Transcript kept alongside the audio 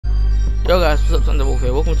Yo guys, what's up, Thunder Wolf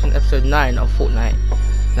here. Welcome to episode 9 of Fortnite.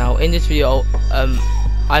 Now in this video,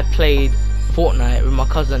 I played Fortnite with my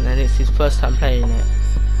cousin and it's his first time playing it.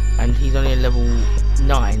 And he's only at level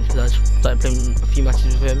 9 because I started playing a few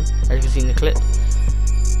matches with him, as you can see in the clip.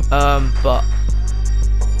 But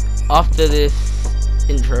after this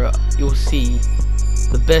intro, you'll see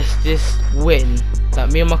the bestest win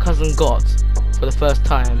that me and my cousin got for the first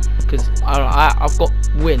time. Because I've got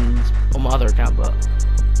wins on my other account, but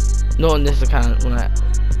not on this account. When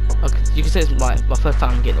you can say it's my first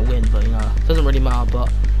time getting a win, but you know, it doesn't really matter. But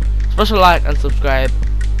special like and subscribe,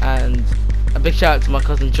 and a big shout out to my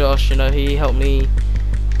cousin Josh. You know, he helped me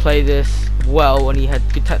play this well, and he had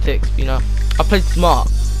good tactics. You know, I played smart,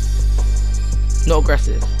 not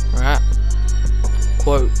aggressive. Alright.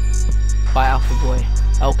 Quote by Alpha Boy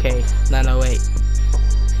LK908.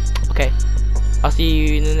 Okay, I'll see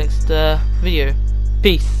you in the next video.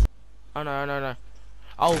 Peace. Oh no.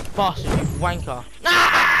 Oh, bastard, you wanker.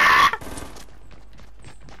 Ah!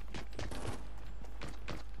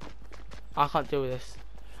 I can't deal with this.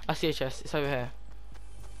 I see a chest. It's over here.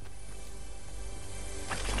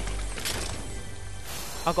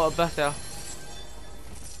 I got a better.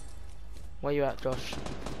 Where you at, Josh?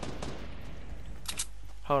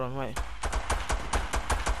 Hold on, wait.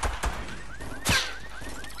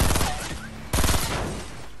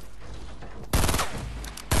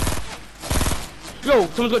 Yo,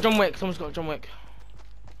 someone's got John Wick.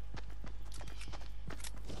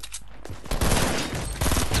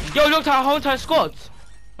 Yo, look at our whole entire squad.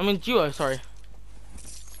 I mean duo, sorry.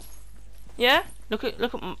 Yeah? Look at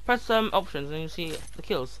press options and you see the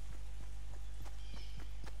kills.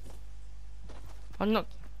 I'm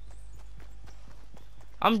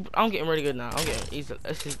getting really good now. I'm getting easy.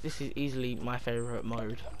 This is easily my favorite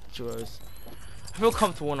mode, duos. I feel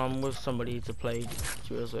comfortable when I'm with somebody to play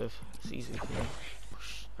duos with. It's easy for me.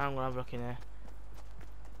 I'm gonna have a look in there.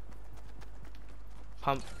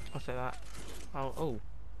 Pump. I'll say that. Oh.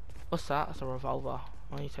 What's that? That's a revolver.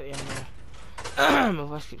 I need to take the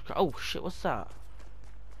ammo. Oh shit! What's that?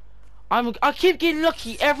 I keep getting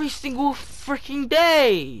lucky every single freaking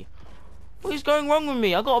day. What is going wrong with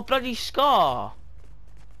me? I got a bloody scar.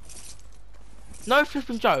 No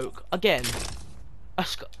flipping joke. Again. A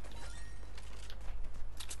scar.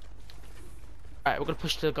 Alright, we're gonna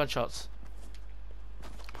push the gunshots.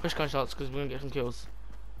 Push gunshots because we're gonna get some kills.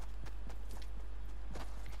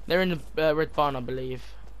 They're in the red barn, I believe.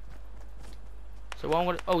 So what I'm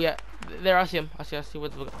gonna. Oh yeah, there I see him. I see where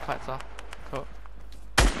the fights are. Cool.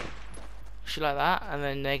 Shit like that, and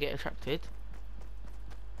then they get attracted.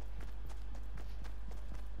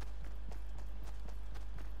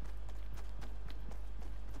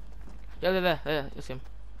 Yeah, they're there. You see him.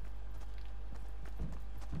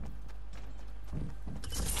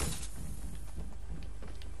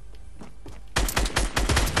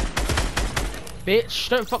 Bitch,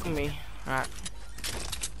 don't fuck with me. Alright.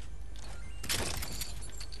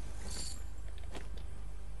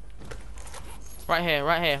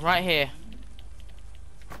 Right here.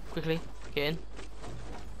 Quickly, get in.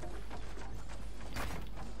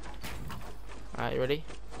 Alright, you ready?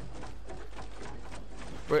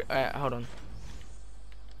 Alright, hold on.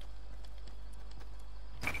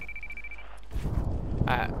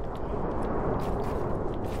 Alright.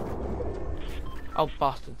 Oh,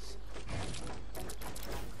 bastards.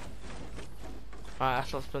 Alright,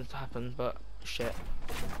 that's not supposed to happen, but shit.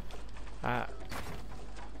 Alright.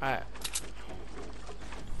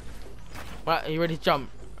 Right, are you ready to jump?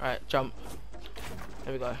 Alright, jump.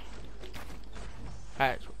 There we go.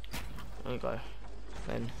 Alright, there we go.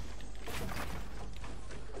 Then.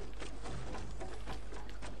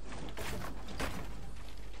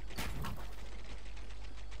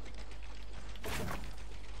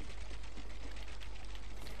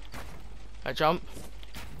 Alright, jump.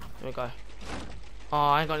 There we go. Oh,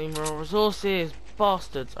 I ain't got any more resources,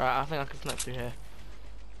 bastards. Alright, I think I can snipe through here.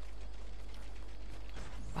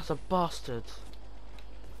 That's a bastard.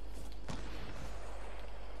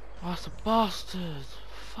 Oh, that's a bastard.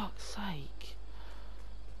 Fuck's sake.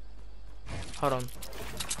 Hold on.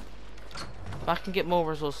 If I can get more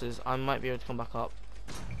resources, I might be able to come back up.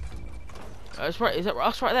 It's right. Is that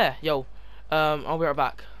us right there? Yo, I'll be right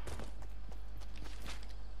back.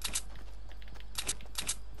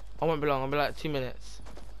 I won't be long. I'll be like 2 minutes.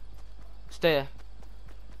 Stay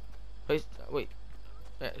there. Wait.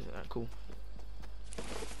 Yeah, cool.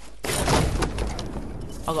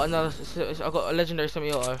 I got another. I got a legendary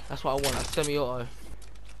semi-auto. That's what I want. A semi-auto.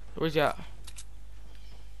 Where's he at?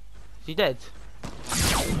 Is he dead?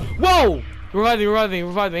 Whoa! Revive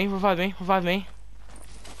me.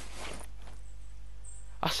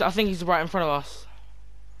 I think he's right in front of us.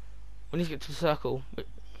 We need to get to the circle.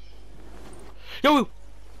 Yo!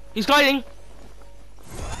 He's gliding!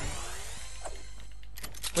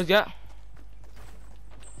 Where's he at?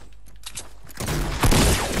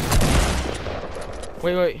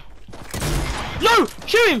 Wait. No!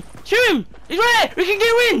 Shoot him! Shoot him! He's right there! We can get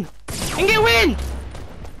a win! We can get a win!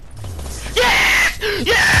 Yes!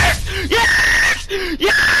 Yes! Yes!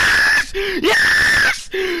 Yes! Yes!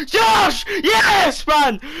 Josh! Yes,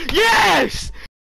 man! Yes!